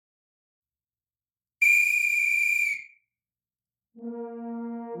Ladies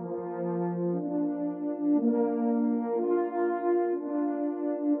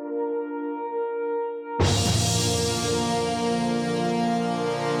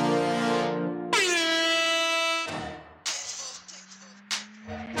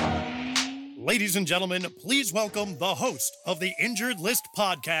and gentlemen, please welcome the host of the Injured List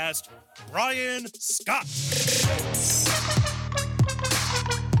podcast, Brian Scott.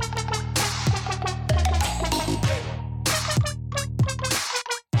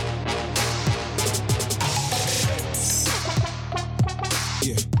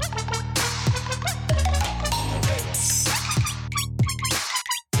 Yeah.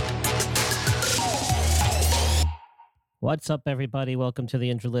 What's up, everybody? Welcome to the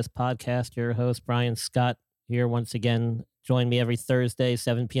Injured List podcast. Your host, Brian Scott, here once again. Join me every Thursday,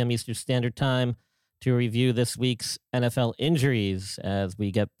 7 p.m. Eastern Standard Time, to review this week's NFL injuries as we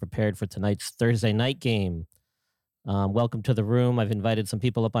get prepared for tonight's Thursday night game. Welcome to the room. I've invited some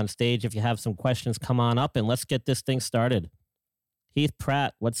people up on stage. If you have some questions, come on up and let's get this thing started. Heath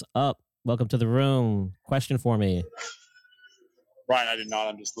Pratt, what's up? Welcome to the room. Question for me. Brian, I did not.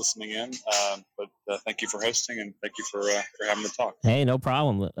 I'm just listening in. But thank you for hosting and thank you for having the talk. Hey, no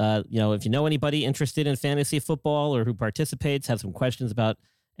problem. If you know anybody interested in fantasy football or who participates, have some questions about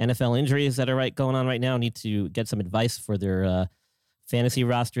NFL injuries that are going on right now, need to get some advice for their fantasy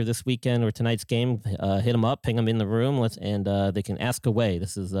roster this weekend or tonight's game, hit them up, ping them in the room, and they can ask away.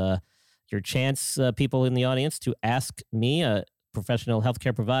 This is your chance, people in the audience, to ask me, a professional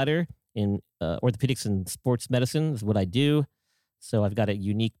healthcare provider in orthopedics and sports medicine is what I do. So I've got a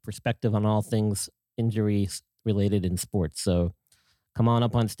unique perspective on all things injuries related in sports. So come on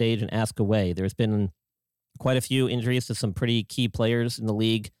up on stage and ask away. There's been quite a few injuries to some pretty key players in the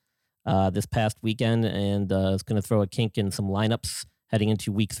league this past weekend, and it's going to throw a kink in some lineups heading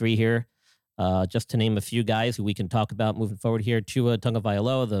into week 3 here. Just to name a few guys who we can talk about moving forward here: Tua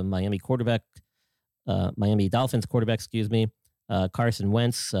Tagovailoa, the Miami Dolphins quarterback, Carson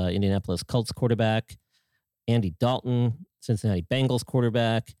Wentz, Indianapolis Colts quarterback, Andy Dalton, Cincinnati Bengals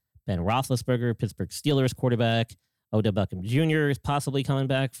quarterback, Ben Roethlisberger, Pittsburgh Steelers quarterback, Odell Beckham Jr. is possibly coming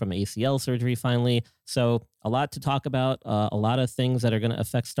back from ACL surgery finally. So a lot to talk about, a lot of things that are going to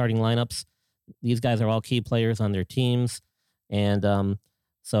affect starting lineups. These guys are all key players on their teams. And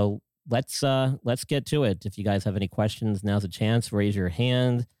so let's get to it. If you guys have any questions, now's a chance. Raise your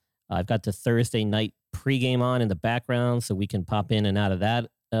hand. I've got the Thursday night pregame on in the background, so we can pop in and out of that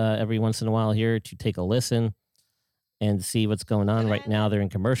every once in a while here to take a listen and see what's going on. Right now, they're in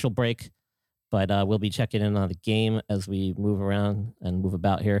commercial break, but we'll be checking in on the game as we move around and move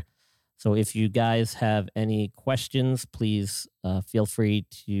about here. So if you guys have any questions, please feel free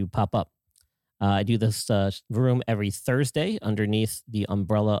to pop up. I do this room every Thursday underneath the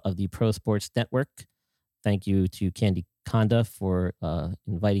umbrella of the Pro Sports Network. Thank you to Candy Conda for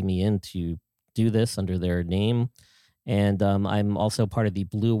inviting me in to do this under their name. And I'm also part of the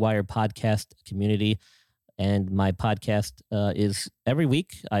Blue Wire podcast community. And my podcast is every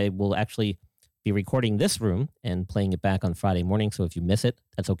week. I will actually be recording this room and playing it back on Friday morning. So if you miss it,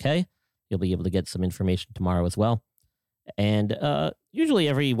 that's okay. You'll be able to get some information tomorrow as well. And usually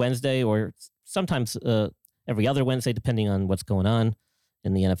every Wednesday, or sometimes every other Wednesday, depending on what's going on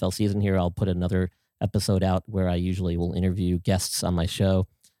in the NFL season here, I'll put another episode out where I usually will interview guests on my show,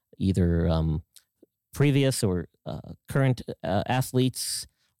 either previous or current athletes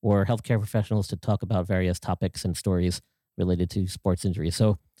or healthcare professionals, to talk about various topics and stories related to sports injuries.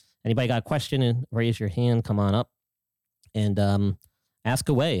 So anybody got a question, and raise your hand, come on up and ask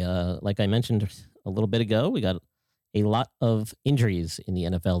away. Like I mentioned a little bit ago, we got a lot of injuries in the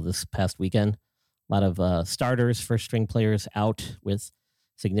NFL this past weekend. A lot of starters, first-string players out with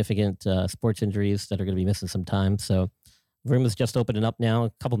significant sports injuries that are going to be missing some time. So the room is just opening up now,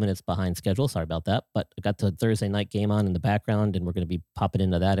 a couple minutes behind schedule. Sorry about that. But I got the Thursday night game on in the background, and we're going to be popping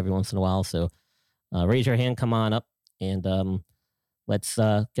into that every once in a while. So raise your hand, come on up, and let's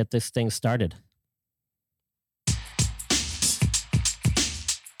get this thing started.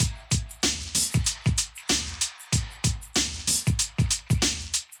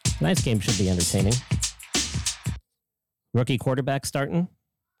 Tonight's game should be entertaining. Rookie quarterback starting.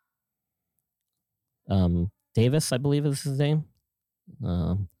 Davis, I believe is his name.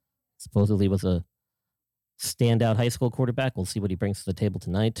 Supposedly was a standout high school quarterback. We'll see what he brings to the table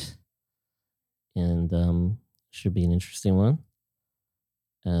tonight. And should be an interesting one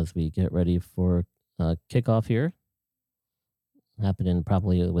as we get ready for kickoff here. Happening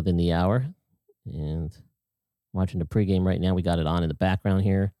probably within the hour. And watching the pregame right now. We got it on in the background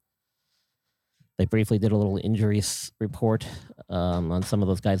here. They briefly did a little injury report on some of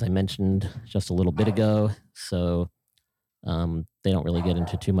those guys I mentioned just a little bit ago. So They don't really get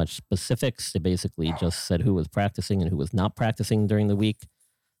into too much specifics. They basically just said who was practicing and who was not practicing during the week.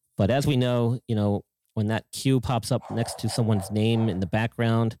 But as we know, when that cue pops up next to someone's name in the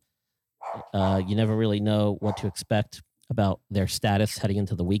background, you never really know what to expect about their status heading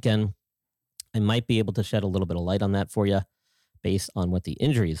into the weekend. I might be able to shed a little bit of light on that for you based on what the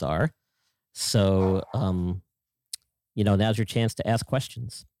injuries are. So, now's your chance to ask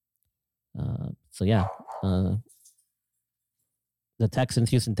questions. The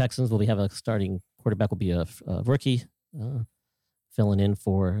Houston Texans, will have a starting quarterback, will be a rookie filling in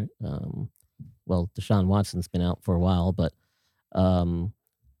for, Deshaun Watson's been out for a while, but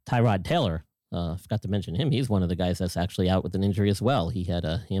Tyrod Taylor, forgot to mention him. He's one of the guys that's actually out with an injury as well. He had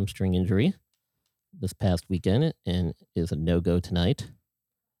a hamstring injury this past weekend and is a no-go tonight.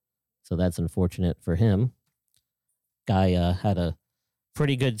 So that's unfortunate for him. Guy had a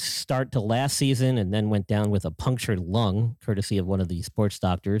pretty good start to last season and then went down with a punctured lung, courtesy of one of the sports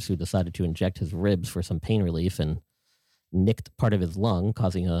doctors who decided to inject his ribs for some pain relief and nicked part of his lung,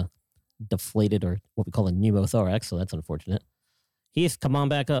 causing a deflated, or what we call a pneumothorax. So that's unfortunate. Heath, come on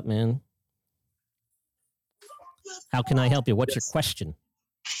back up, man. How can I help you? What's your question?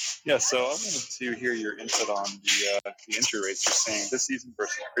 Yeah, so I wanted to hear your input on the injury rates you're seeing this season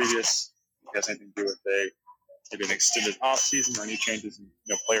versus previous. If it has anything to do with maybe an extended off season or any changes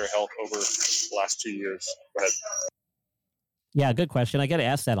in player health over the last 2 years. Go ahead. Yeah, good question. I get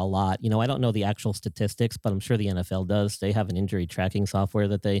asked that a lot. I don't know the actual statistics, but I'm sure the NFL does. They have an injury tracking software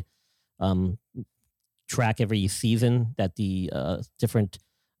that they track every season that the different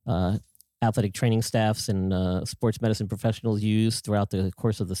athletic training staffs and sports medicine professionals use throughout the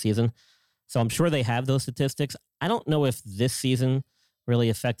course of the season. So I'm sure they have those statistics. I don't know if this season really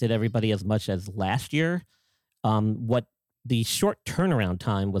affected everybody as much as last year. What the short turnaround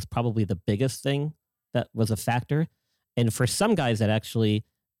time was probably the biggest thing that was a factor. And for some guys, that actually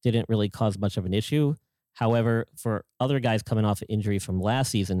didn't really cause much of an issue. However, for other guys coming off injury from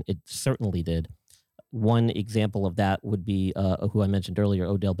last season, it certainly did. One example of that would be who I mentioned earlier,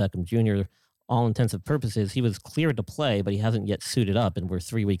 Odell Beckham Jr. All intensive purposes, he was cleared to play, but he hasn't yet suited up, and we're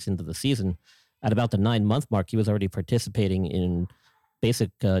 3 weeks into the season. At about the 9-month mark, he was already participating in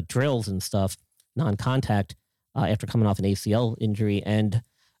basic drills and stuff, non-contact, after coming off an ACL injury. And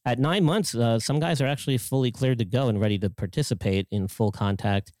at 9 months, some guys are actually fully cleared to go and ready to participate in full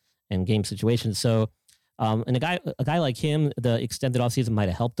contact and game situations. So, and a guy like him, the extended offseason might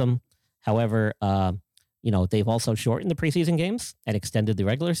have helped him. However, they've also shortened the preseason games and extended the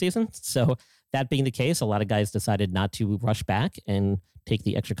regular season. So that being the case, a lot of guys decided not to rush back and take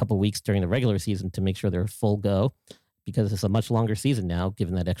the extra couple weeks during the regular season to make sure they're full go, because it's a much longer season now,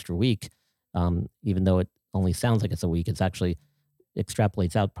 given that extra week. Even though it only sounds like it's a week, it's actually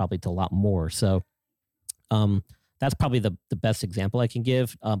extrapolates out probably to a lot more. So that's probably the best example I can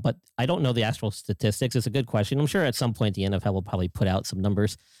give. But I don't know the actual statistics. It's a good question. I'm sure at some point the NFL will probably put out some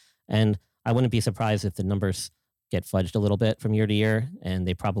numbers. And I wouldn't be surprised if the numbers get fudged a little bit from year to year. And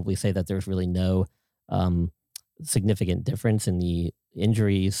they probably say that there's really no significant difference in the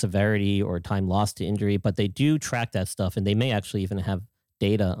injury severity or time lost to injury. But they do track that stuff. And they may actually even have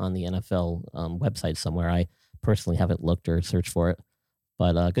data on the NFL website somewhere. I personally haven't looked or searched for it.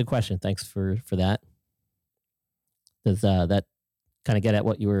 But good question. Thanks for that. Does that kind of get at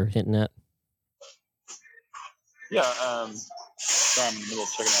what you were hinting at? Yeah. Sorry, I'm in the middle of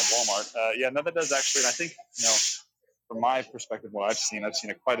checking out Walmart. No, that does actually. And I think, from my perspective, what I've seen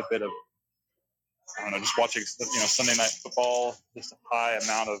quite a bit of, just watching, Sunday night football, just a high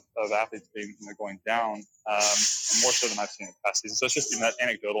amount of athletes being, going down, and more so than I've seen in past seasons. So it's just that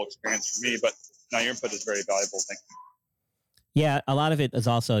anecdotal experience for me. But your input is very valuable. Thank you. Yeah, a lot of it is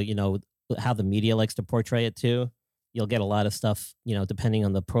also, how the media likes to portray it too. You'll get a lot of stuff, depending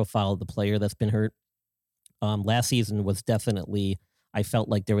on the profile of the player that's been hurt. Last season was definitely, I felt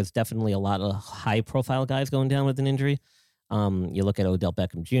like there was definitely a lot of high profile guys going down with an injury. You look at Odell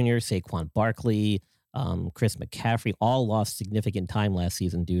Beckham Jr., Saquon Barkley, Chris McCaffrey, all lost significant time last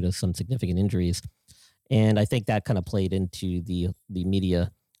season due to some significant injuries. And I think that kind of played into the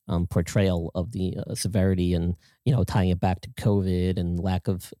media portrayal of the severity and, tying it back to COVID and lack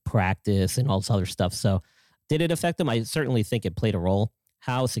of practice and all this other stuff. So did it affect them? I certainly think it played a role.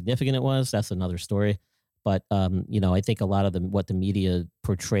 How significant it was, that's another story. But, I think a lot of what the media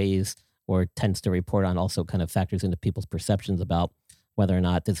portrays or tends to report on also kind of factors into people's perceptions about whether or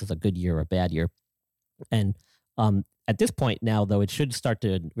not this is a good year or a bad year. And at this point now, though, it should start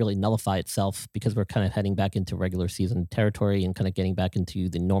to really nullify itself because we're kind of heading back into regular season territory and kind of getting back into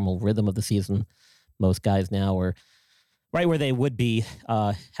the normal rhythm of the season. Most guys now are right where they would be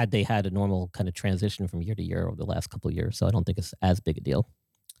had they had a normal kind of transition from year to year over the last couple of years. So I don't think it's as big a deal.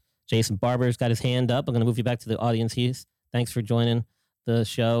 Jason Barber's got his hand up. I'm going to move you back to the audience. Thanks for joining the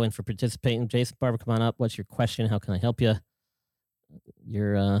show and for participating. Jason Barber, come on up. What's your question? How can I help you?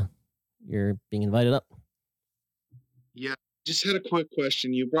 You're being invited up. Yeah, just had a quick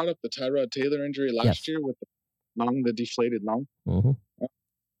question. You brought up the Tyrod Taylor injury last year with the deflated lung. Mm-hmm.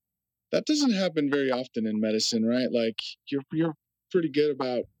 That doesn't happen very often in medicine, right? Like you're pretty good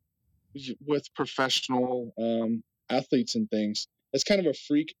about with professional athletes and things. It's kind of a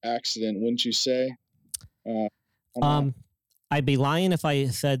freak accident, wouldn't you say? I'd be lying if I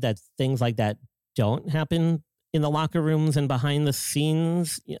said that things like that don't happen in the locker rooms and behind the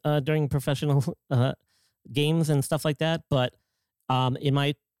scenes during professional games and stuff like that. But in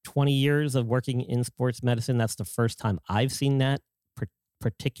my 20 years of working in sports medicine, that's the first time I've seen that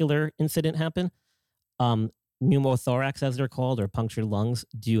particular incident happen. Pneumothorax, as they're called, or punctured lungs,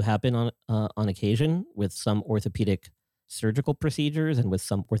 do happen on occasion with some orthopedic surgical procedures and with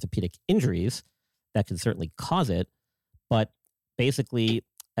some orthopedic injuries that can certainly cause it. But basically,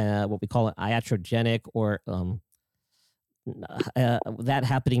 what we call an iatrogenic or that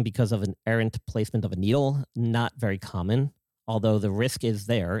happening because of an errant placement of a needle, not very common, although the risk is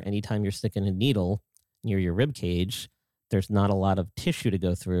there. Anytime you're sticking a needle near your rib cage, there's not a lot of tissue to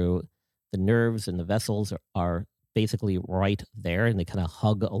go through. The nerves and the vessels are basically right there, and they kind of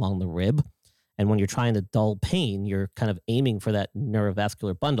hug along the rib. And when you're trying to dull pain, you're kind of aiming for that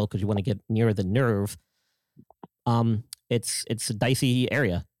neurovascular bundle because you want to get near the nerve. It's a dicey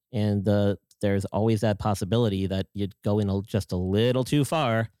area, and there's always that possibility that you'd go in just a little too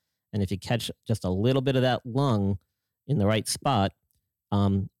far, and if you catch just a little bit of that lung in the right spot,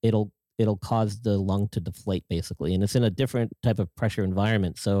 it'll cause the lung to deflate, basically. And it's in a different type of pressure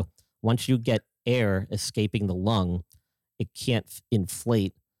environment. So once you get air escaping the lung, it can't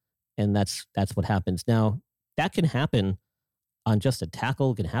inflate, and that's what happens. Now, that can happen on just a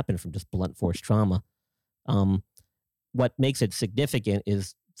tackle. It can happen from just blunt force trauma. What makes it significant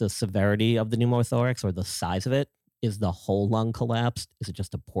is the severity of the pneumothorax or the size of it. Is the whole lung collapsed? Is it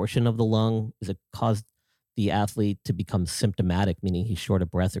just a portion of the lung? Is it caused the athlete to become symptomatic, meaning he's short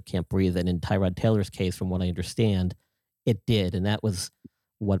of breath or can't breathe? And in Tyrod Taylor's case, from what I understand, it did. And that was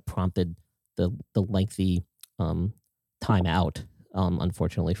what prompted the lengthy time out,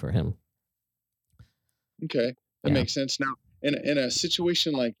 unfortunately for him. Okay, that makes sense. Now, in a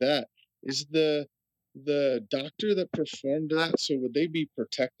situation like that, is the doctor that performed that, so would they be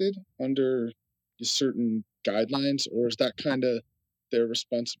protected under certain guidelines, or is that kind of their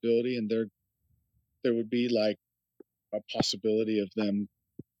responsibility, and there would be like a possibility of them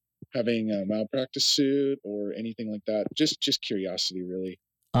having a malpractice suit or anything like that? Just curiosity, really.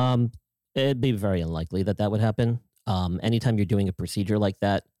 It'd be very unlikely that would happen. Anytime you're doing a procedure like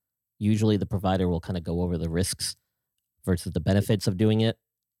that, usually the provider will kind of go over the risks versus the benefits of doing it.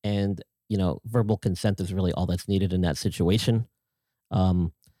 And, verbal consent is really all that's needed in that situation.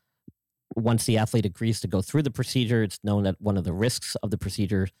 Once the athlete agrees to go through the procedure, it's known that one of the risks of the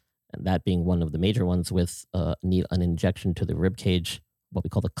procedure, and that being one of the major ones with an injection to the rib cage, what we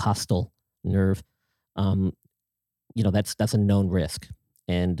call the costal nerve, that's a known risk.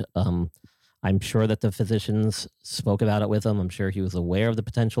 And I'm sure that the physicians spoke about it with him. I'm sure he was aware of the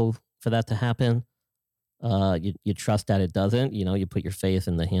potential for that to happen. You trust that it doesn't. You put your faith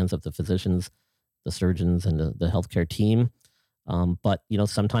in the hands of the physicians, the surgeons, and the healthcare team. But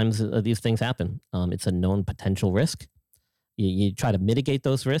sometimes these things happen. It's a known potential risk. You try to mitigate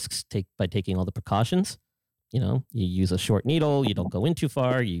those risks by taking all the precautions. You use a short needle. You don't go in too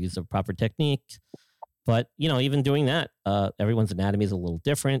far. You use a proper technique. But, even doing that, everyone's anatomy is a little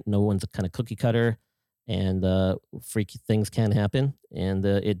different. No one's a kind of cookie cutter, and freaky things can happen, and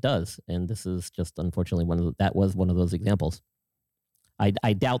it does. And this is just, unfortunately, was one of those examples.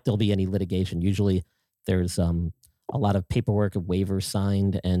 I doubt there'll be any litigation. Usually there's a lot of paperwork and waivers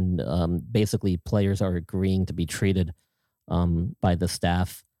signed, and basically players are agreeing to be treated by the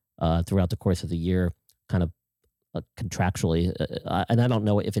staff throughout the course of the year, kind of contractually, and I don't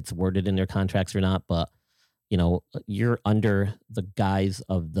know if it's worded in their contracts or not, but you're under the guise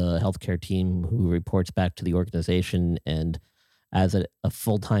of the healthcare team who reports back to the organization, and as a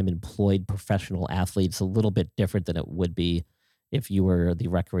full-time employed professional athlete, it's a little bit different than it would be if you were the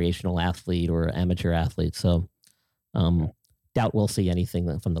recreational athlete or amateur athlete. So doubt we'll see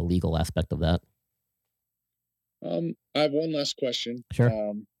anything from the legal aspect of that. I have one last question.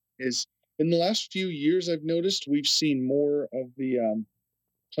 Sure. Is in the last few years, I've noticed we've seen more of the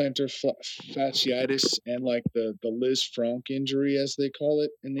plantar fasciitis and like the Liz Frank injury, as they call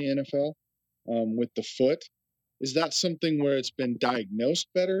it in the NFL, with the foot. is that something where it's been diagnosed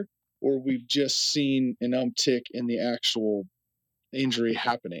better, or we've just seen an uptick in the actual injury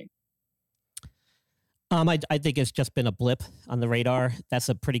happening? I think it's just been a blip on the radar. That's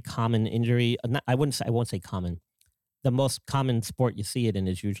a pretty common injury. I won't say common. The most common sport you see it in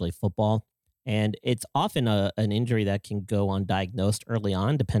is usually football. And it's often an injury that can go undiagnosed early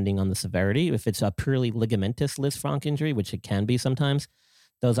on, depending on the severity. If it's a purely ligamentous Lisfranc injury, which it can be sometimes,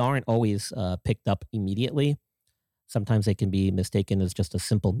 those aren't always picked up immediately. Sometimes they can be mistaken as just a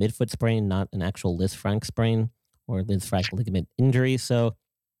simple midfoot sprain, not an actual Lisfranc sprain or Lisfranc ligament injury. So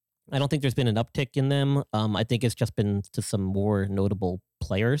I don't think there's been an uptick in them. I think it's just been to some more notable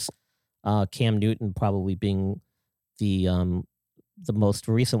players. Cam Newton probably being the most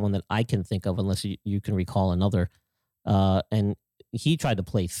recent one that I can think of, unless you can recall another. And he tried to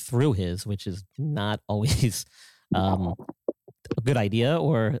play through his, which is not always a good idea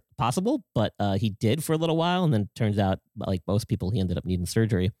or possible, but he did for a little while, and then turns out, like most people, he ended up needing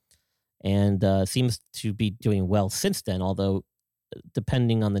surgery, and seems to be doing well since then. Although,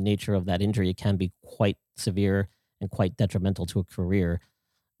 depending on the nature of that injury, it can be quite severe and quite detrimental to a career.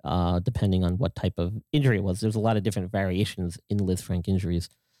 Depending on what type of injury it was. There's a lot of different variations in Lisfranc injuries.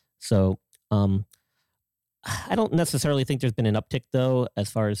 So I don't necessarily think there's been an uptick, though, as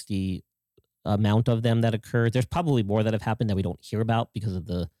far as the amount of them that occur. There's probably more that have happened that we don't hear about because of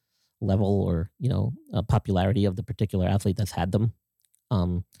the level or, popularity of the particular athlete that's had them.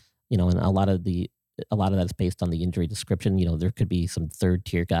 And a lot of that's based on the injury description. There could be some third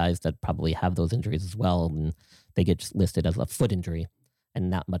tier guys that probably have those injuries as well, and they get just listed as a foot injury and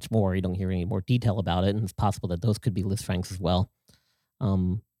not much more. You don't hear any more detail about it, and it's possible that those could be Lisfrancs as well.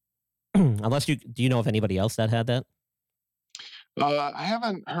 Unless do you know of anybody else that had that? I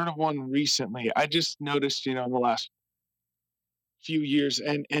haven't heard of one recently. I just noticed, in the last few years,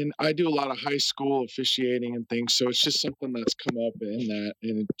 and I do a lot of high school officiating and things, so it's just something that's come up in that,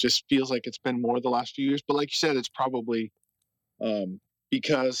 and it just feels like it's been more the last few years. But like you said, it's probably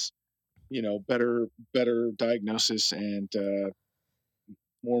because better diagnosis and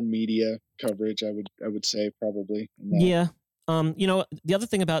more media coverage. I would say probably. Yeah. The other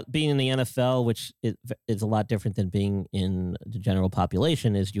thing about being in the NFL, which is a lot different than being in the general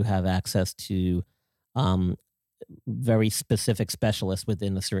population, is you have access to very specific specialists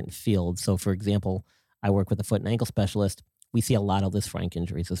within a certain field. So, for example, I work with a foot and ankle specialist. We see a lot of Lisfranc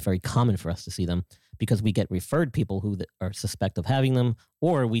injuries. It's very common for us to see them because we get referred people who are suspect of having them,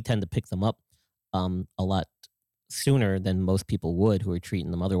 or we tend to pick them up a lot sooner than most people would who are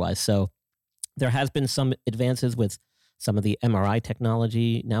treating them otherwise. So there has been some advances with some of the MRI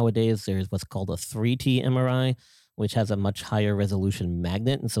technology nowadays. There's what's called a 3T MRI, which has a much higher resolution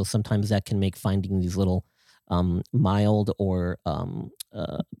magnet. And so sometimes that can make finding these little mild or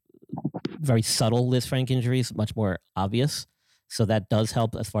very subtle Lisfranc injuries much more obvious. So that does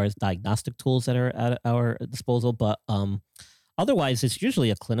help as far as diagnostic tools that are at our disposal. But otherwise, it's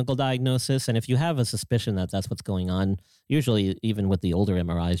usually a clinical diagnosis. And if you have a suspicion that that's what's going on, usually even with the older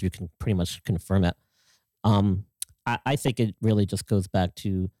MRIs, you can pretty much confirm it. I think it really just goes back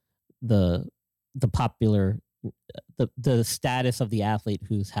to the popular, the status of the athlete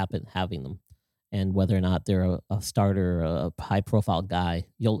who's having them, and whether or not they're a starter, a high profile guy.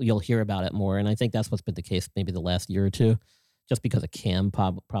 You'll hear about it more. And I think that's what's been the case maybe the last year or two, just because of Cam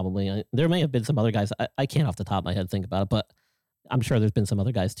probably. There may have been some other guys. I can't off the top of my head think about it, but I'm sure there's been some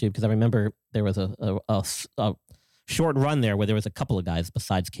other guys too, because I remember there was a short run there where there was a couple of guys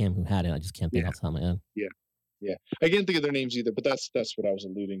besides Cam who had it. I just can't think off the top of my head. Yeah. I can't think of their names either, but that's what I was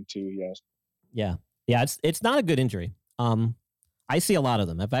alluding to. Yes. Yeah. It's not a good injury. I see a lot of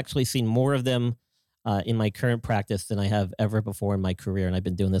them. I've actually seen more of them in my current practice than I have ever before in my career, and I've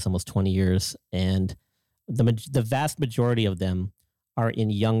been doing this almost 20 years. And the vast majority of them are in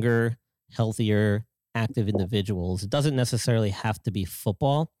younger, healthier, active individuals. It doesn't necessarily have to be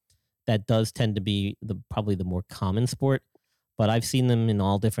football. That does tend to be probably the more common sport, but I've seen them in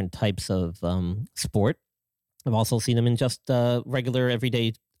all different types of sport. I've also seen them in just regular,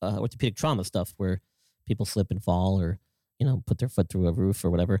 everyday orthopedic trauma stuff where people slip and fall or, put their foot through a roof or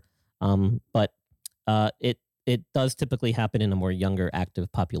whatever. But it does typically happen in a more younger,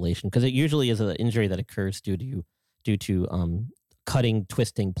 active population because it usually is an injury that occurs due to cutting,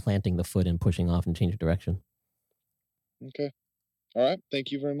 twisting, planting the foot and pushing off and change of direction. Okay. All right.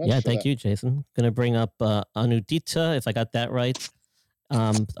 Thank you very much. Yeah, thank you, Jason. Going to bring up Anudita, if I got that right,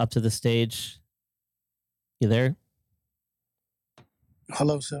 up to the stage. You there?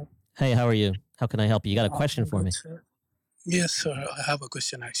 Hello, sir. Hey, how are you? How can I help you? You got a question for me? Sir. Yes, sir. I have a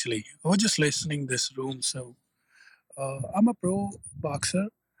question, actually. I was just listening this room. So I'm a pro boxer,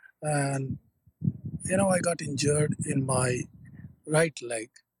 and I got injured in my right leg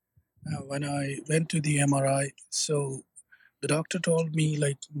when I went to the MRI. So the doctor told me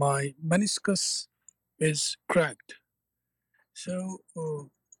like my meniscus is cracked. So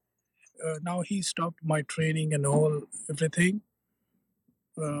now he stopped my training and everything.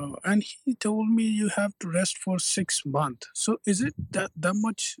 And he told me you have to rest for 6 months. So is it that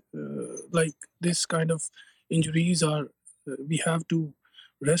much like this kind of injuries are we have to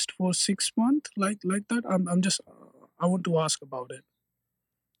rest for 6 months like that? I'm just I want to ask about it.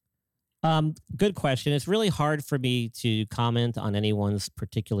 Good question. It's really hard for me to comment on anyone's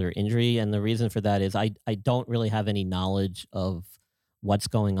particular injury. And the reason for that is I don't really have any knowledge of what's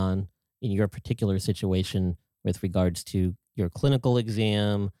going on in your particular situation with regards to your clinical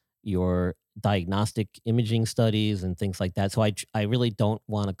exam, your diagnostic imaging studies, and things like that. So I really don't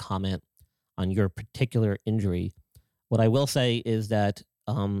want to comment on your particular injury. What I will say is that,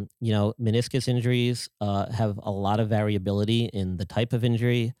 meniscus injuries have a lot of variability in the type of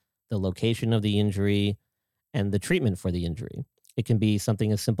injury, the location of the injury, and the treatment for the injury. It can be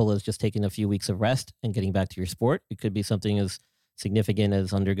something as simple as just taking a few weeks of rest and getting back to your sport. It could be something as significant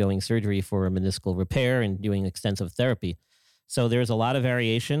as undergoing surgery for a meniscal repair and doing extensive therapy. So there's a lot of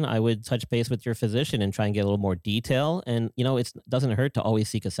variation. I would touch base with your physician and try and get a little more detail. And, it doesn't hurt to always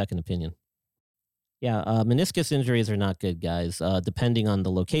seek a second opinion. Yeah, meniscus injuries are not good, guys. Depending on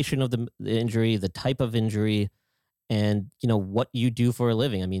the location of the injury, the type of injury, and what you do for a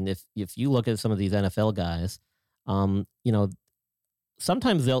living. I mean, if you look at some of these NFL guys, um, you know,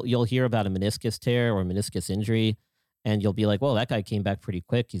 sometimes you'll hear about a meniscus tear or a meniscus injury, and you'll be like, well, that guy came back pretty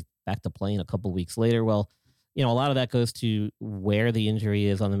quick. He's back to playing a couple weeks later. Well, a lot of that goes to where the injury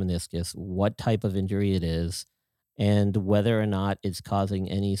is on the meniscus, what type of injury it is, and whether or not it's causing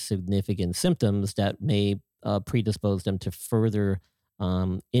any significant symptoms that may predispose them to further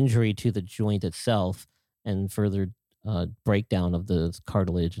injury to the joint itself and further breakdown of the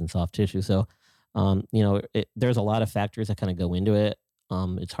cartilage and soft tissue. So, there's a lot of factors that kind of go into it.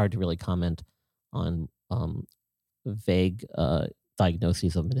 It's hard to really comment on vague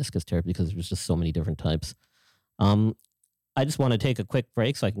diagnoses of meniscus tear because there's just so many different types. I just want to take a quick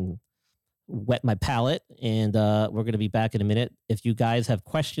break so I can wet my palate, and we're going to be back in a minute. If you guys have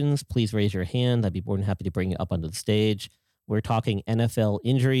questions, please raise your hand. I'd be more than happy to bring you up onto the stage. We're talking NFL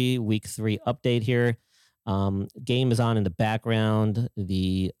injury week 3 update here. Game is on in the background.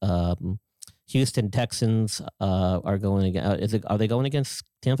 The Houston Texans are going. Are they going against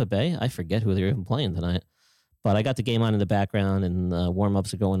Tampa Bay? I forget who they're even playing tonight. But I got the game on in the background, and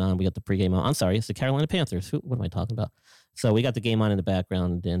warm-ups are going on. We got the pregame on. I'm sorry, it's the Carolina Panthers. What am I talking about? So we got the game on in the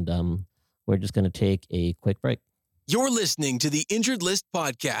background, and we're just going to take a quick break. You're listening to the Injured List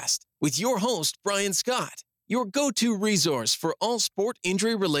podcast with your host, Brian Scott, your go-to resource for all sport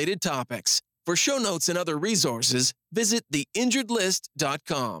injury-related topics. For show notes and other resources, visit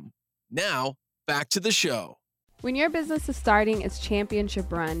theinjuredlist.com. Now, back to the show. When your business is starting its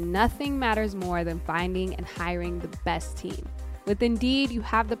championship run, nothing matters more than finding and hiring the best team. With Indeed, you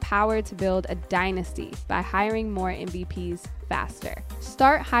have the power to build a dynasty by hiring more MVPs faster.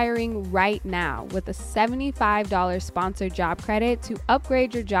 Start hiring right now with a $75 sponsored job credit to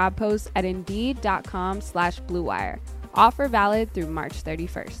upgrade your job post at Indeed.com/Blue Wire. Offer valid through March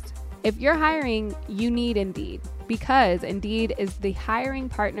 31st. If you're hiring, you need Indeed, because Indeed is the hiring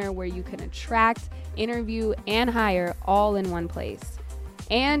partner where you can attract, interview, and hire all in one place.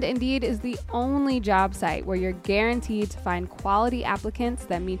 And Indeed is the only job site where you're guaranteed to find quality applicants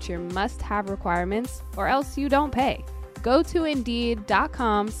that meet your must-have requirements, or else you don't pay. Go to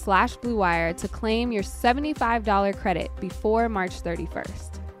Indeed.com/Blue Wire to claim your $75 credit before March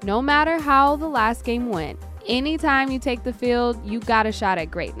 31st. No matter how the last game went, anytime you take the field, you got a shot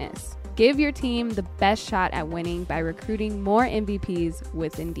at greatness. Give your team the best shot at winning by recruiting more MVPs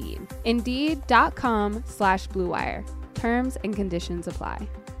with Indeed. Indeed.com/Blue Wire. Terms and conditions apply.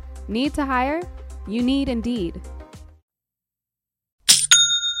 Need to hire? You need Indeed.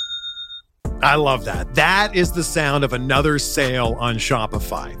 I love that. That is the sound of another sale on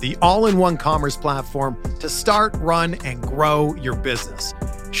Shopify, the all-in-one commerce platform to start, run, and grow your business.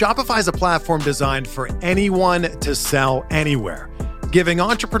 Shopify is a platform designed for anyone to sell anywhere, giving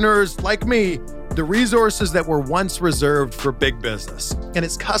entrepreneurs like me the resources that were once reserved for big business. And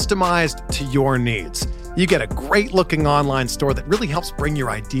it's customized to your needs. You get a great-looking online store that really helps bring your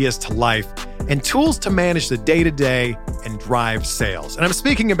ideas to life and tools to manage the day-to-day and drive sales. And I'm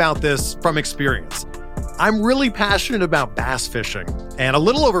speaking about this from experience. I'm really passionate about bass fishing. And a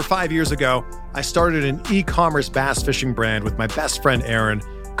little over 5 years ago, I started an e-commerce bass fishing brand with my best friend, Aaron,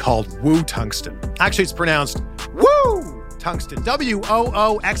 called Woo Tungsten. Actually, it's pronounced Woo Tungsten,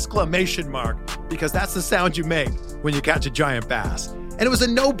 WOO exclamation mark, because that's the sound you make when you catch a giant bass. And it was a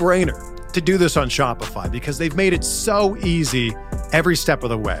no-brainer to do this on Shopify because they've made it so easy every step of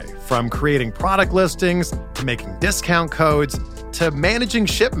the way, from creating product listings to making discount codes to managing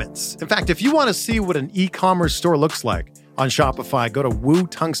shipments. In fact, if you want to see what an e-commerce store looks like on Shopify, go to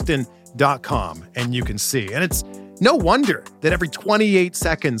wootungsten.com and you can see. And it's no wonder that every 28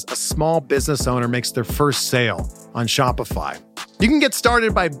 seconds, a small business owner makes their first sale on Shopify. You can get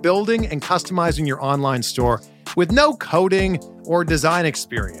started by building and customizing your online store with no coding or design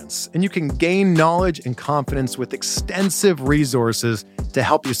experience, and you can gain knowledge and confidence with extensive resources to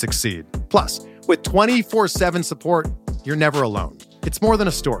help you succeed. Plus, with 24/7 support, you're never alone. It's more than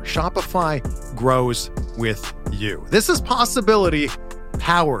a store. Shopify grows with you. This is Possibility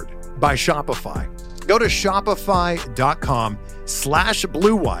powered by Shopify. Go to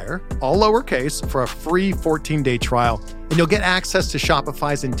shopify.com/Blue Wire, all lowercase, for a free 14-day trial, and you'll get access to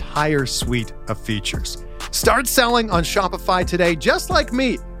Shopify's entire suite of features. Start selling on Shopify today, just like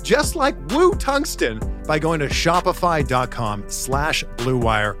me, just like Woo Tungsten, by going to shopify.com/Blue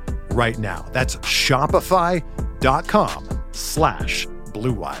Wire right now. That's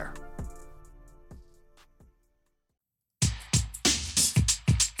shopify.com/Blue Wire.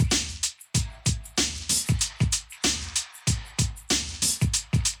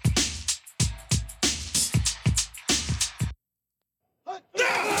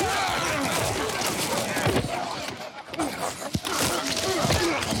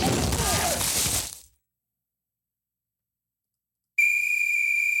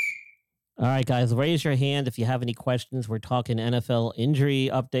 All right, guys, raise your hand if you have any questions. We're talking NFL injury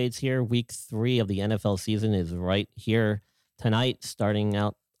updates here. Week 3 of the NFL season is right here tonight, starting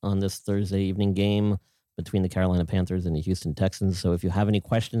out on this Thursday evening game between the Carolina Panthers and the Houston Texans. So if you have any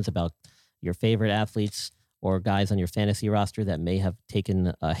questions about your favorite athletes or guys on your fantasy roster that may have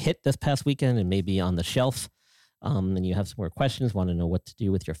taken a hit this past weekend and may be on the shelf, and you have some more questions, want to know what to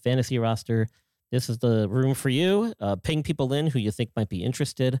do with your fantasy roster, this is the room for you. Ping people in who you think might be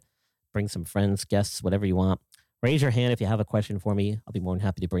interested. Bring some friends, guests, whatever you want. Raise your hand if you have a question for me. I'll be more than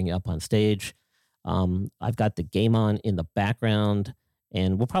happy to bring you up on stage. I've got the game on in the background,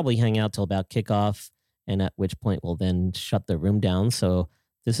 and we'll probably hang out till about kickoff, and at which point we'll then shut the room down. So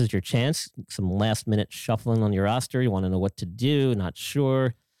this is your chance. Some last-minute shuffling on your roster. You want to know what to do, not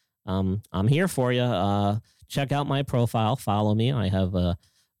sure. I'm here for you. Check out my profile. Follow me. I have a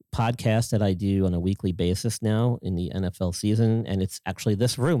podcast that I do on a weekly basis now in the NFL season, and it's actually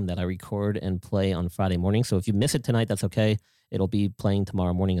this room that I record and play on Friday morning. So if you miss it tonight, that's okay. It'll be playing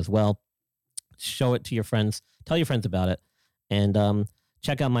tomorrow morning as well. Show it to your friends. Tell your friends about it. And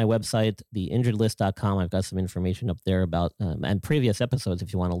check out my website, theinjuredlist.com. I've got some information up there about and previous episodes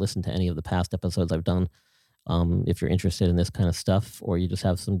if you want to listen to any of the past episodes I've done. If you're interested in this kind of stuff, or you just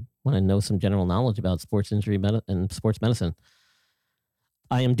want to know some general knowledge about sports injury and sports medicine.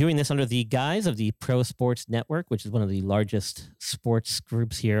 I am doing this under the guise of the Pro Sports Network, which is one of the largest sports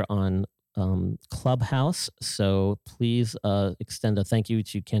groups here on Clubhouse. So please extend a thank you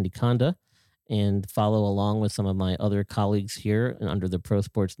to Candy Conda and follow along with some of my other colleagues here under the Pro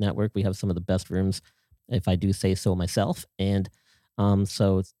Sports Network. We have some of the best rooms, if I do say so myself. And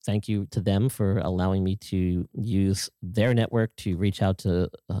so thank you to them for allowing me to use their network to reach out to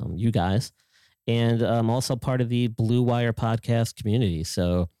you guys. And I'm also part of the Blue Wire podcast community.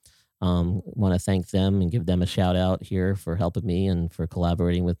 So want to thank them and give them a shout out here for helping me and for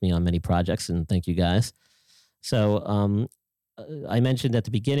collaborating with me on many projects. And thank you guys. So I mentioned at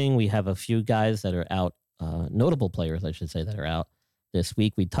the beginning, we have a few guys that are out, notable players, I should say, that are out this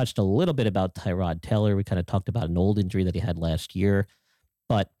week. We touched a little bit about Tyrod Taylor. We kind of talked about an old injury that he had last year,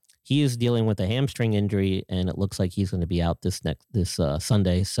 but he is dealing with a hamstring injury, and it looks like he's going to be out this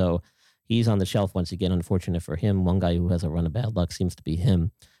Sunday. So he's on the shelf once again. Unfortunate for him. One guy who has a run of bad luck seems to be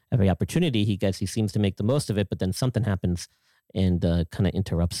him. Every opportunity he gets, he seems to make the most of it, but then something happens and kind of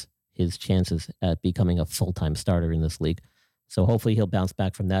interrupts his chances at becoming a full-time starter in this league. So hopefully he'll bounce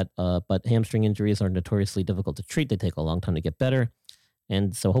back from that. But hamstring injuries are notoriously difficult to treat. They take a long time to get better.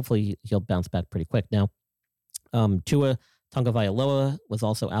 And so hopefully he'll bounce back pretty quick. Now, Tua Tagovailoa was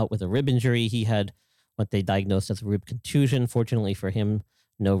also out with a rib injury. He had what they diagnosed as a rib contusion. Fortunately for him,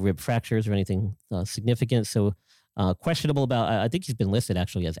 no rib fractures or anything significant. So questionable about, I think he's been listed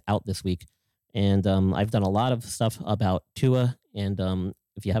actually as out this week. And I've done a lot of stuff about Tua. And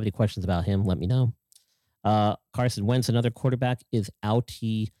if you have any questions about him, let me know. Carson Wentz, another quarterback, is out.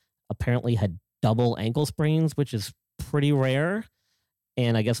 He apparently had double ankle sprains, which is pretty rare.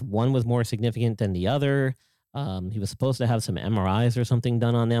 And I guess one was more significant than the other. He was supposed to have some MRIs or something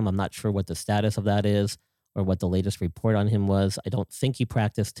done on them. I'm not sure what the status of that is or what the latest report on him was. I don't think he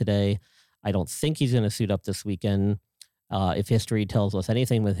practiced today. I don't think he's going to suit up this weekend. If history tells us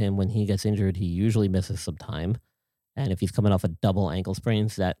anything with him, when he gets injured, he usually misses some time. And if he's coming off a double ankle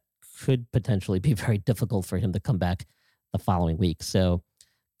sprains, that could potentially be very difficult for him to come back the following week. So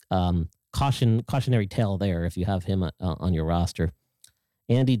cautionary tale there if you have him on your roster.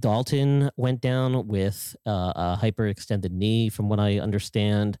 Andy Dalton went down with a hyperextended knee, from what I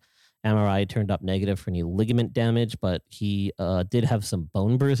understand. MRI turned up negative for any ligament damage, but he did have some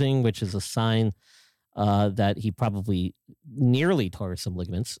bone bruising, which is a sign that he probably nearly tore some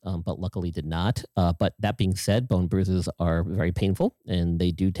ligaments, but luckily did not. But that being said, bone bruises are very painful, and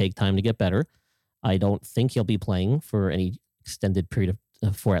they do take time to get better. I don't think he'll be playing for any extended period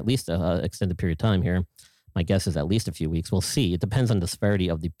for at least an extended period of time here. My guess is at least a few weeks. We'll see. It depends on the severity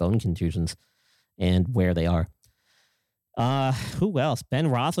of the bone contusions and where they are. Who else? Ben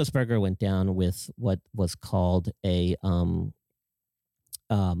Roethlisberger went down with what was called a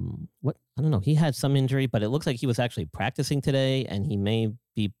what? I don't know. He had some injury, but it looks like he was actually practicing today, and he may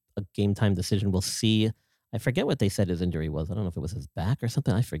be a game time decision. We'll see. I forget what they said his injury was. I don't know if it was his back or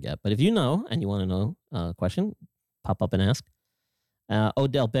something. I forget. But if you know and you want to know a question, pop up and ask.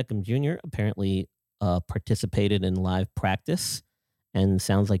 Odell Beckham Jr. apparently participated in live practice and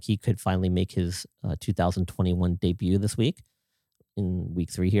sounds like he could finally make his 2021 debut this week. In week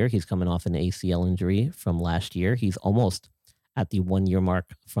 3 here, he's coming off an ACL injury from last year. He's almost at the 1-year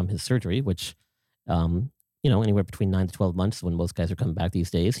mark from his surgery, which, anywhere between 9 to 12 months when most guys are coming back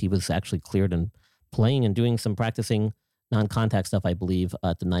these days. He was actually cleared and playing and doing some practicing non-contact stuff, I believe,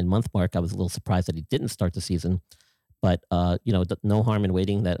 at the 9-month mark. I was a little surprised that he didn't start the season. But, no harm in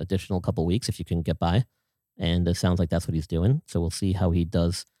waiting that additional couple weeks if you can get by. And it sounds like that's what he's doing. So we'll see how he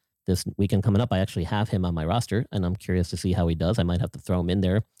does this weekend coming up. I actually have him on my roster, and I'm curious to see how he does. I might have to throw him in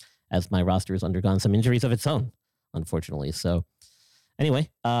there as my roster has undergone some injuries of its own, unfortunately. So anyway,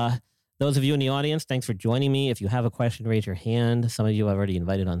 those of you in the audience, thanks for joining me. If you have a question, raise your hand. Some of you I've already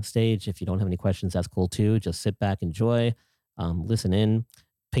invited on stage. If you don't have any questions, that's cool too. Just sit back, enjoy, listen in,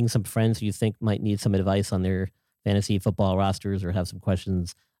 ping some friends who you think might need some advice on their fantasy football rosters or have some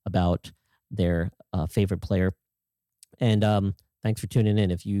questions about their favorite player. And thanks for tuning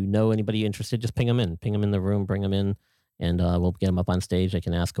in. If you know anybody interested, just ping them in the room, bring them in, and we'll get them up on stage. They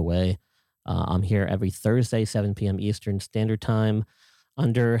can ask away. I'm here every Thursday, 7 p.m. Eastern Standard Time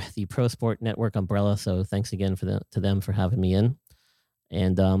under the Pro Sport Network umbrella. So thanks again to them for having me in.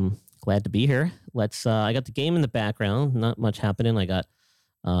 And glad to be here. I got the game in the background. Not much happening. I got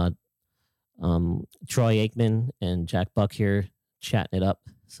Troy Aikman and Jack Buck here chatting it up.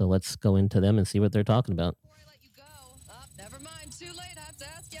 So let's go into them and see what they're talking about.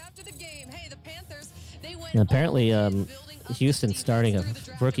 And apparently, Houston's starting a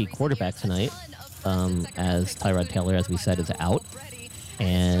rookie quarterback tonight, as Tyrod Taylor, as we said, is out.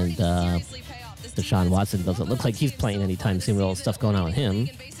 And Deshaun Watson doesn't look like he's playing anytime soon with all the stuff going on with him.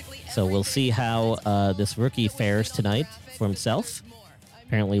 So we'll see how this rookie fares tonight for himself.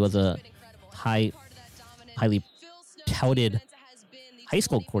 Apparently was a highly touted high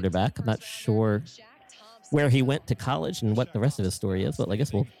school quarterback. I'm not sure where he went to college and what the rest of his story is, but I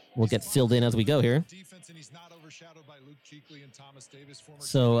guess we'll get filled in as we go here.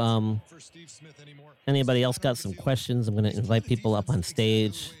 So, anybody else got some questions? I'm going to invite people up on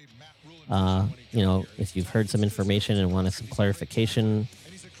stage. If you've heard some information and wanted some clarification,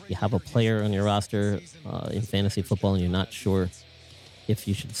 you have a player on your roster in fantasy football and you're not sure if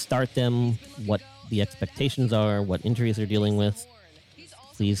you should start them, what the expectations are, what injuries they're dealing with,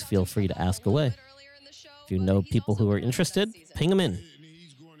 please feel free to ask away. If you know people who are interested, ping them in.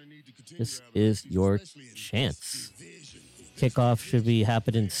 This is your chance. Kickoff should be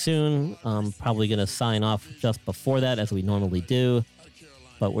happening soon. I'm probably going to sign off just before that, as we normally do.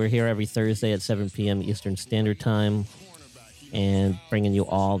 But we're here every Thursday at 7 p.m. Eastern Standard Time and bringing you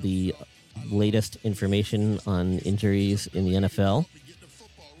all the latest information on injuries in the NFL.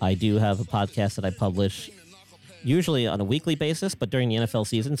 I do have a podcast that I publish usually on a weekly basis, but during the NFL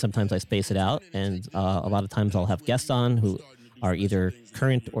season, sometimes I space it out. And a lot of times I'll have guests on who are either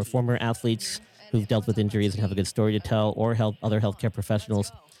current or former athletes who've dealt with injuries and have a good story to tell, or other healthcare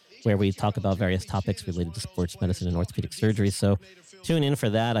professionals, where we talk about various topics related to sports medicine and orthopedic surgery. So tune in for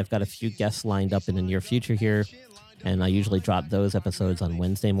that. I've got a few guests lined up in the near future here, and I usually drop those episodes on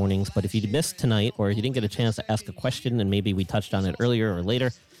Wednesday mornings. But if you missed tonight, or you didn't get a chance to ask a question and maybe we touched on it earlier or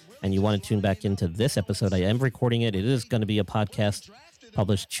later, and you want to tune back into this episode, I am recording it. It is going to be a podcast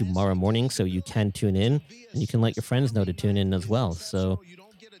published tomorrow morning, so you can tune in, and you can let your friends know to tune in as well. So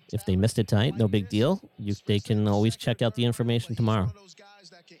if they missed it tonight, no big deal. They can always check out the information tomorrow.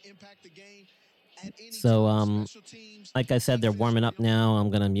 So, like I said, they're warming up now. I'm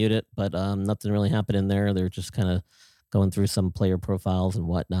going to mute it, but nothing really happened in there. They're just kind of going through some player profiles and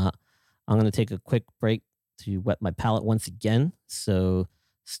whatnot. I'm going to take a quick break to wet my palate once again. So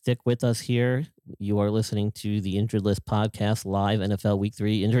stick with us here. You are listening to the Injured List Podcast, live NFL Week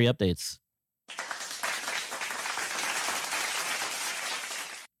 3 injury updates.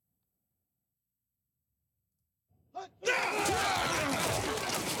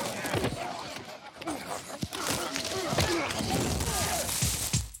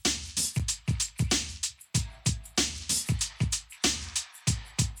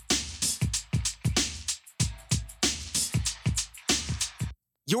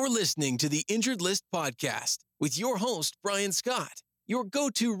 You're listening to the Injured List Podcast with your host, Brian Scott, your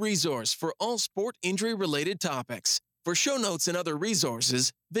go-to resource for all sport injury-related topics. For show notes and other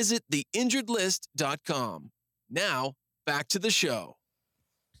resources, visit theinjuredlist.com. Now, back to the show.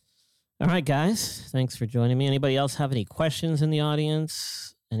 All right, guys. Thanks for joining me. Anybody else have any questions in the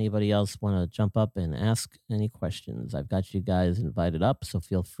audience? Anybody else want to jump up and ask any questions? I've got you guys invited up, so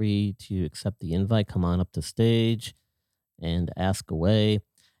feel free to accept the invite. Come on up to stage and ask away.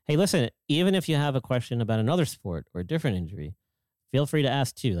 Hey, listen, even if you have a question about another sport or a different injury, feel free to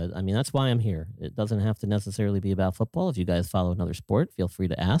ask too. I mean, that's why I'm here. It doesn't have to necessarily be about football. If you guys follow another sport, feel free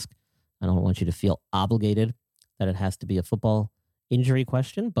to ask. I don't want you to feel obligated that it has to be a football injury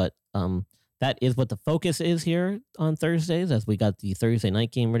question, but that is what the focus is here on Thursdays, as we got the Thursday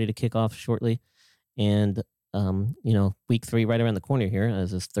night game ready to kick off shortly. And, week 3 right around the corner here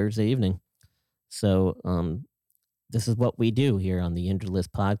as this Thursday evening. So, this is what we do here on the Injured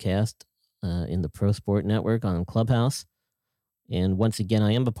List Podcast in the Pro Sport Network on Clubhouse. And once again,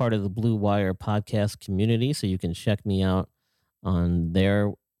 I am a part of the Blue Wire podcast community, so you can check me out on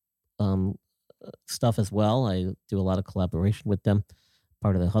their stuff as well. I do a lot of collaboration with them,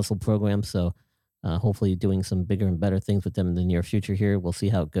 part of the Hustle program. So hopefully doing some bigger and better things with them in the near future here. We'll see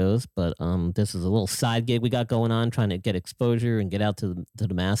how it goes. But this is a little side gig we got going on, trying to get exposure and get out to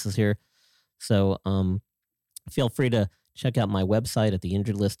the masses here. So feel free to check out my website at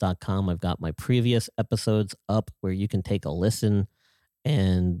theinjuredlist.com. I've got my previous episodes up where you can take a listen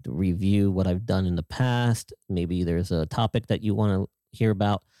and review what I've done in the past. Maybe there's a topic that you want to hear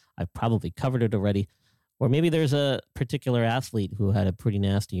about. I've probably covered it already. Or maybe there's a particular athlete who had a pretty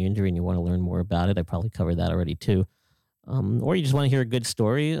nasty injury and you want to learn more about it. I probably covered that already too. Or you just want to hear a good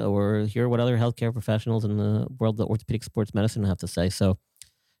story or hear what other healthcare professionals in the world of orthopedic sports medicine have to say. So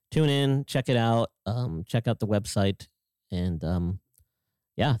tune in, check it out, check out the website, and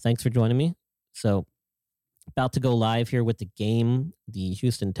thanks for joining me. So about to go live here with the game, the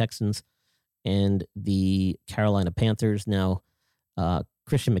Houston Texans and the Carolina Panthers. Now,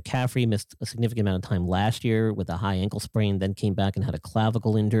 Christian McCaffrey missed a significant amount of time last year with a high ankle sprain, then came back and had a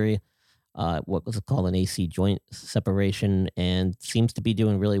clavicle injury, what was called an AC joint separation, and seems to be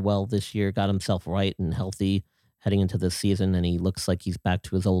doing really well this year, got himself right and healthy heading into this season, and he looks like he's back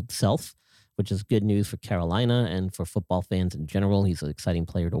to his old self, which is good news for Carolina and for football fans in general. He's an exciting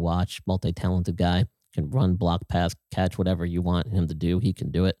player to watch, multi-talented guy, can run, block, pass, catch, whatever you want him to do, he can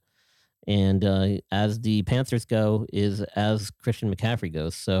do it. And as the Panthers go, is as Christian McCaffrey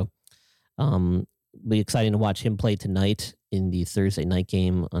goes. So be exciting to watch him play tonight in the Thursday night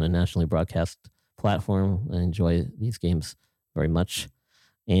game on a nationally broadcast platform. I enjoy these games very much.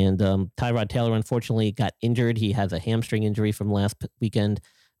 And Tyrod Taylor, unfortunately, got injured. He has a hamstring injury from last weekend.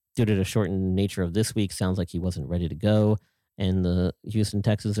 Due to the shortened nature of this week, sounds like he wasn't ready to go. And the Houston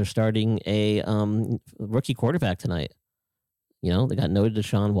Texans are starting a rookie quarterback tonight. You know, they got noted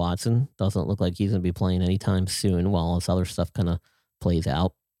Deshaun Watson. Doesn't look like he's going to be playing anytime soon while this other stuff kind of plays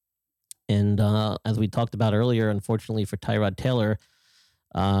out. And as we talked about earlier, unfortunately for Tyrod Taylor,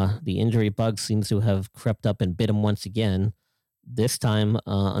 the injury bug seems to have crept up and bit him once again. This time,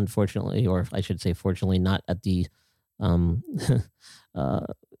 unfortunately, or I should say fortunately, not at the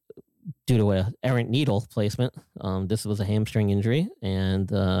due to an errant needle placement. This was a hamstring injury, and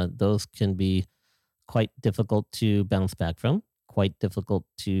those can be quite difficult to bounce back from, quite difficult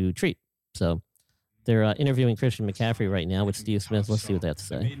to treat. So they're interviewing Christian McCaffrey right now with Steve Smith. Let's see what they have to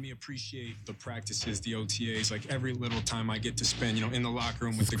say. It made me appreciate the practices, the OTAs, like every little time I get to spend, in the locker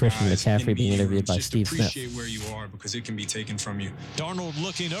room with the Christian guys. McCaffrey being interviewed by just Steve Smith. Appreciate where you are because it can be taken from you. Darnold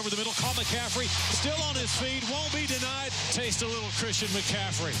looking over the middle. Call McCaffrey. Still on his feet. Won't be denied. Taste a little Christian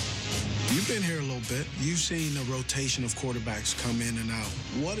McCaffrey. You've been here a little bit. You've seen the rotation of quarterbacks come in and out.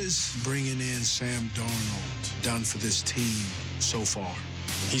 What is bringing in Sam Darnold done for this team so far?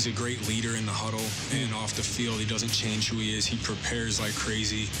 He's a great leader in the huddle, and off the field, he doesn't change who he is. He prepares like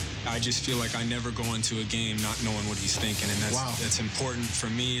crazy. I just feel like I never go into a game not knowing what he's thinking, and that's important for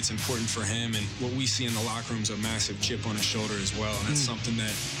me. It's important for him, and what we see in the locker room is a massive chip on his shoulder as well, and that's something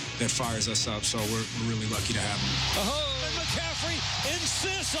that fires us up, so we're really lucky to have him. Oh, and McCaffrey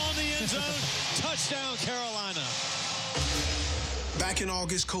insists on the end zone. Touchdown, Carolina. Back in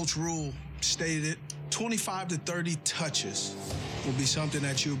August, Coach Rule stated it, 25 to 30 touches will be something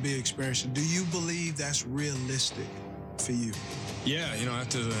that you'll be experiencing. Do you believe that's realistic for you? Yeah,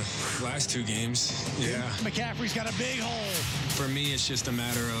 after the last two games, yeah. McCaffrey's got a big hole. For me, it's just a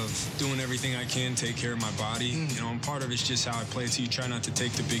matter of doing everything I can, take care of my body. And part of it's just how I play, so you try not to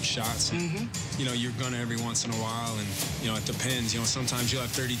take the big shots. And, you're gonna every once in a while, and, it depends. Sometimes you'll have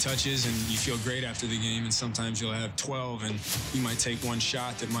 30 touches and you feel great after the game, and sometimes you'll have 12 and you might take one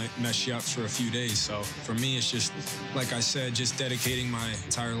shot that might mess you up for a few days. So for me, it's just, like I said, just dedicating my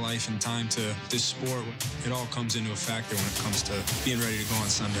entire life and time to this sport. It all comes into a factor when it comes to being ready to go on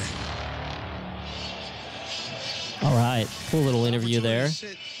Sunday. All right. Cool little interview there.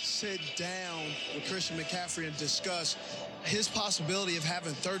 Sit down with Christian McCaffrey and discuss his possibility of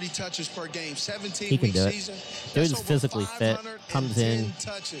having 30 touches per game, 17-week season. Dude's physically fit, comes in,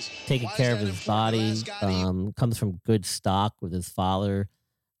 taking care of his body, comes from good stock with his father,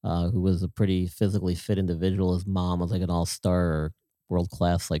 who was a pretty physically fit individual. His mom was like an all-star or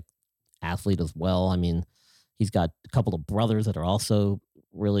world-class athlete as well. I mean, he's got a couple of brothers that are also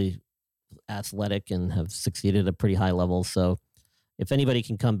really athletic and have succeeded at a pretty high level. So if anybody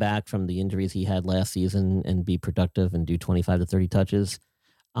can come back from the injuries he had last season and be productive and do 25 to 30 touches,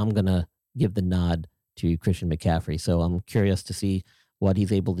 I'm going to give the nod to Christian McCaffrey. So I'm curious to see what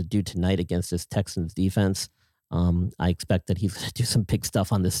he's able to do tonight against this Texans defense. I expect that he's going to do some big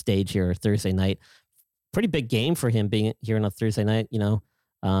stuff on this stage here Thursday night. Pretty big game for him being here on a Thursday night,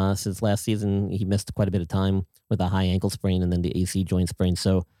 since last season, he missed quite a bit of time with a high ankle sprain and then the AC joint sprain.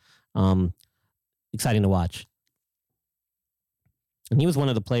 So exciting to watch. And he was one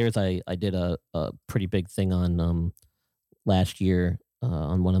of the players I did a pretty big thing on last year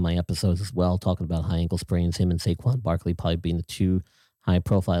on one of my episodes as well, talking about high ankle sprains, him and Saquon Barkley probably being the two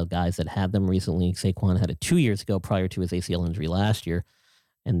high-profile guys that had them recently. Saquon had it 2 years ago prior to his ACL injury last year.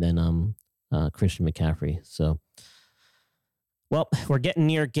 And then Christian McCaffrey. So, well, we're getting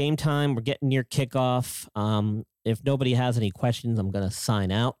near game time. We're getting near kickoff. If nobody has any questions, I'm going to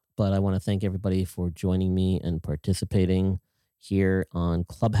sign out. But I want to thank everybody for joining me and participating here on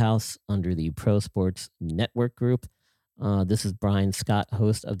Clubhouse under the Pro Sports Network group. This is Brian Scott,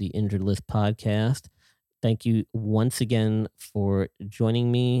 host of the Injured List podcast. Thank you once again for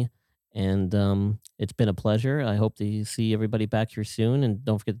joining me. And it's been a pleasure. I hope to see everybody back here soon. And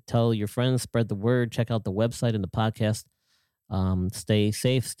don't forget to tell your friends, spread the word, check out the website and the podcast. Stay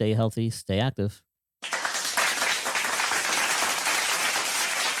safe, stay healthy, stay active.